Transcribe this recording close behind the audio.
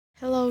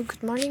Hello,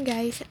 good morning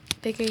guys.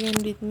 Back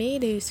again with me,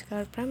 the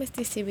Yuskar Prames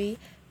TCB.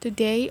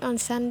 Today on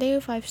Sunday,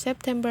 5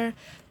 September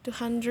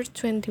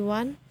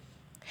 2021,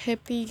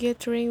 happy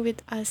gathering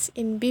with us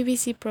in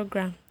BBC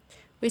program,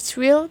 which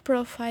will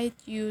provide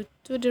you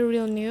to the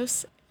real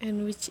news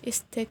and which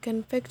is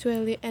taken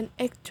factually and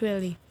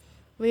actually.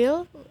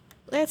 Well,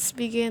 let's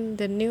begin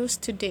the news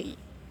today.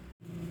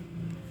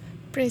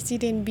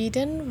 President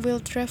Biden will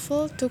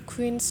travel to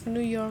Queens,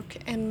 New York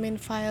and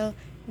Mainville,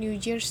 New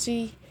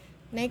Jersey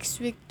next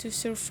week to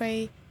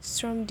survey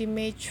storm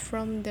damage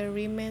from the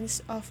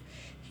remains of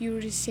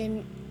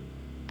Hurricane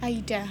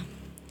Ida.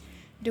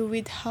 The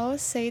White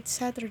House said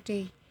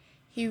Saturday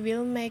he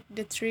will make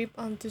the trip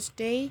on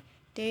Tuesday,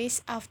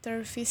 days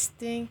after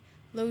visiting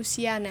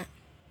Louisiana,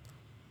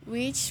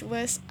 which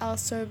was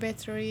also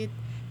battered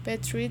by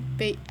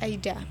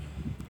Ida.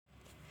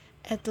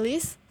 At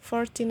least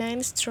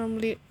 49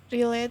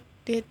 storm-related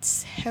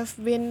deaths have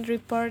been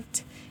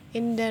reported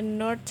in the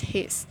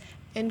Northeast,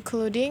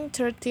 including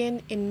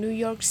 13 in New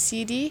York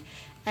City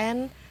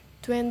and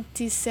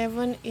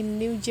 27 in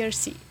New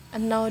Jersey.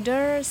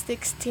 Another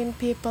 16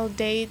 people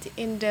died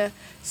in the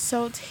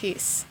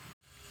Southeast.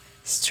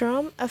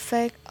 Storms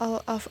affect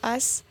all of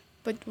us,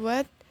 but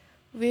what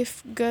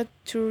we've got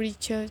to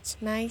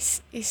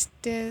recognize is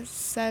the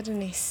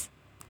suddenness,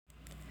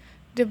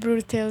 the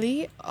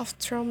brutality of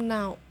storm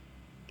now.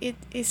 It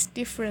is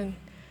different.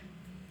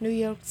 New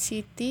York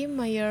City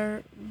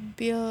Mayor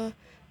Bill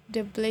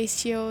de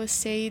Blasio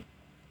said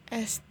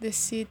as the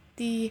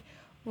city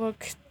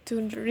works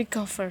to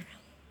recover.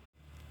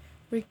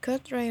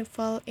 Record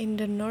rainfall in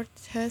the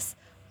Northeast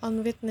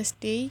on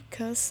Wednesday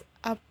caused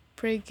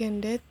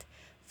unprecedented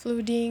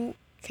flooding,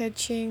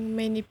 catching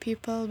many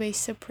people by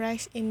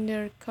surprise in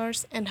their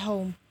cars and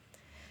homes.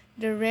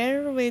 The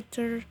rare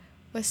weather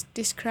was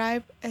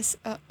described as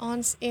a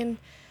once in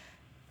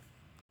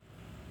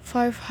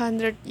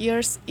 500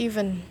 years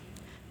event.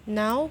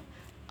 Now,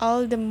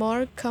 all the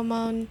more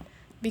common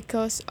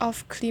because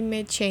of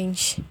climate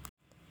change.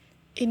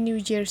 In New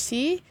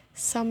Jersey,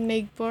 some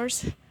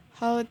neighbors'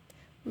 houses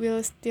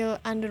were still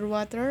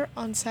underwater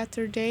on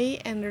Saturday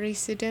and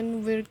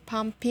residents were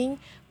pumping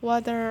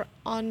water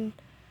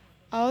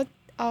out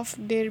of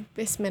their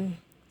basement.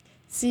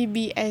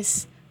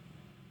 CBS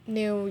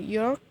New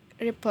York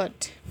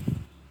report.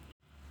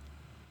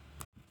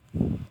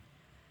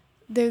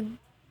 The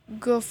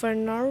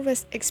governor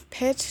was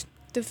expected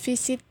to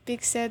visit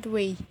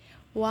Piscataway,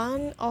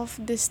 one of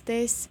the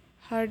state's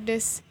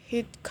hardest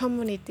hit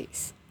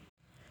communities.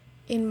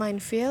 In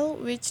Mainville,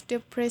 which the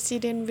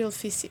president will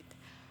visit,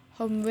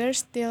 homes were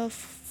still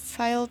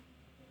filled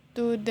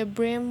to the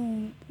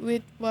brim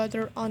with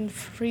water on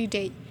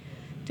Friday.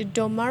 The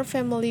Domar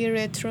family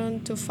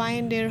returned to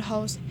find their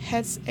house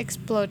had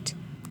exploded.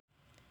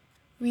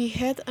 We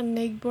had a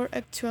neighbor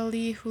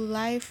actually who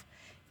live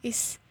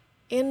is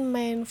in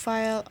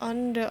Mainville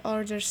on the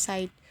other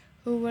side,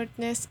 who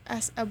witnessed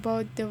us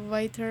about the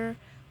water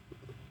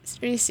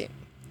rising.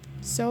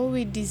 So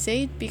we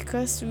decided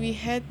because we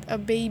had a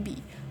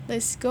baby,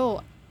 let's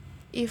go.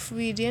 If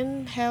we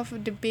didn't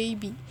have the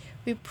baby,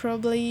 we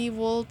probably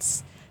would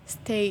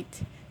stayed,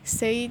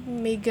 said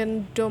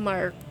Megan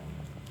Domar.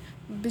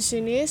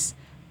 Business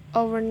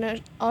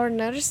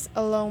owners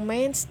along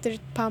Main Street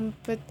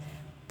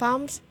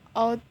pumps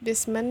out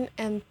basement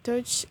and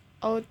tossed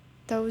out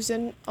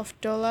thousands of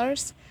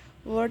dollars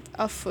worth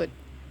of food.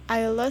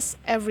 I lost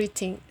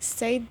everything,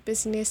 said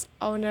business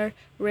owner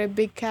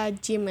Rebecca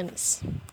Jimenez.